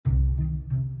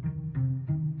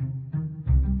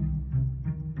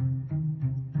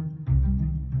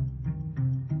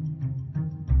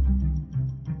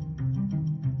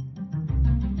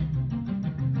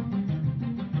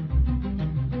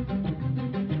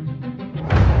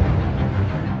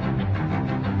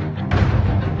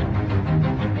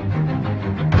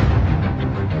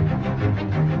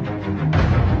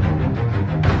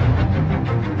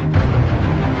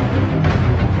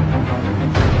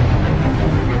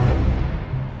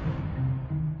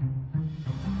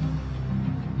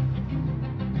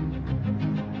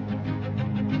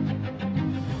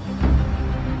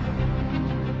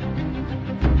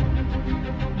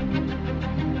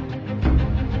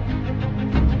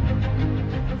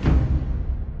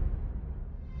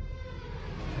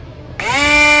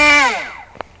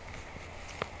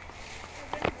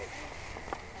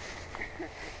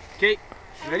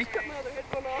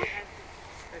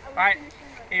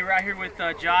Hey, we're out here with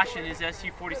Josh and his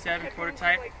SU-47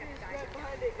 prototype.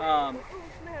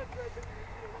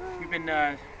 We've been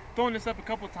throwing this up a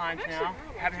couple times now.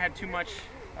 Haven't had too much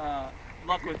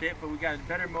luck with it, but we got a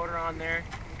better motor on there,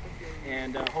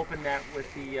 and hoping that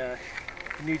with the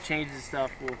new changes and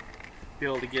stuff, we'll be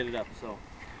able to get it up. So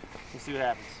we'll see what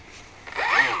happens.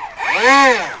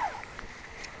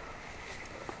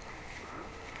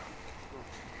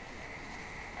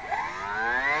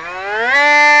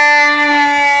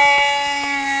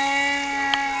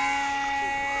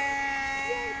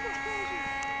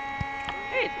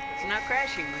 Hey, it's not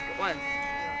crashing like it was.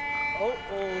 Oh.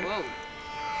 Whoa.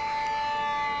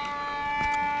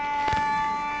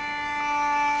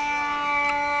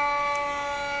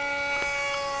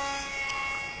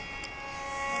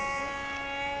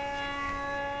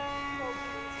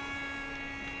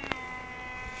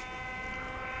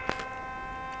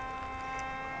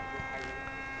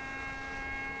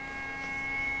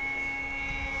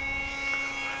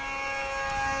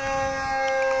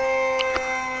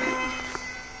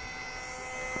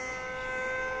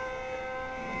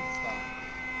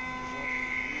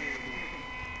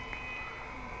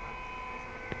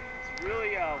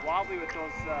 Really wobbly with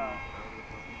those so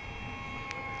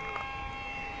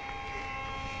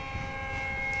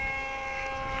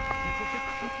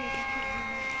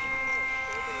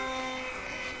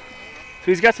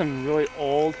he's got some really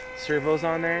old servos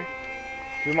on there.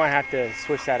 We might have to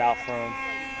switch that out for him.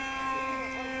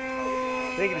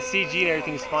 I think the CG and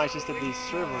everything's fine, it's just that these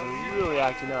servos are really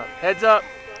acting up. Heads up,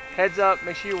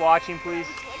 make sure you're watching, please.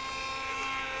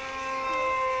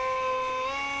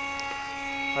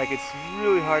 Like, it's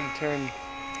really hard to turn.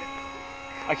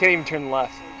 I can't even turn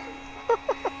left.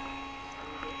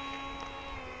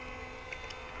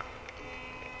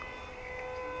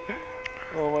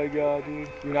 Oh my god, dude.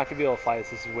 You're not gonna be able to fly this.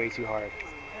 This is way too hard.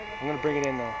 I'm gonna bring it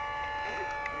in though.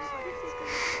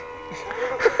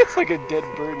 It's like a dead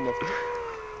bird in the.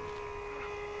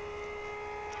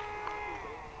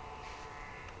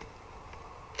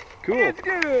 Cool. It's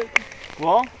good.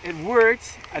 Well, it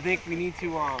worked. I think we need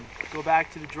to go back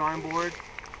to the drawing board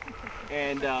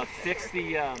and fix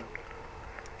the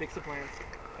plans.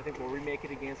 I think we'll remake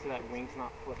it again so that wing's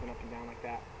not flipping up and down like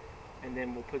that, and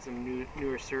then we'll put some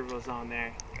newer servos on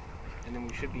there, and then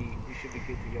we should be good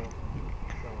to go.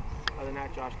 So, other than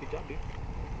that, Josh, good job, dude.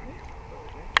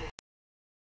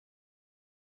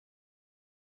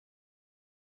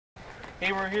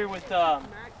 Hey, we're here with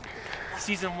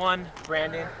Season 1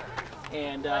 Brandon,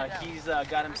 and he's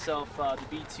got himself the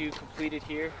B2 completed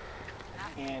here,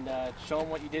 and show him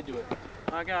what you did to it.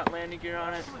 I got landing gear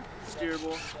on it,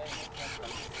 steerable.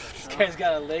 This guy's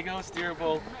got a Lego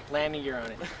steerable landing gear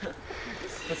on it.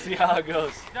 Let's see how it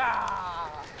goes.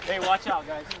 Hey, watch out,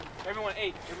 guys. Everyone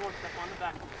step on the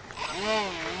back.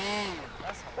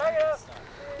 That's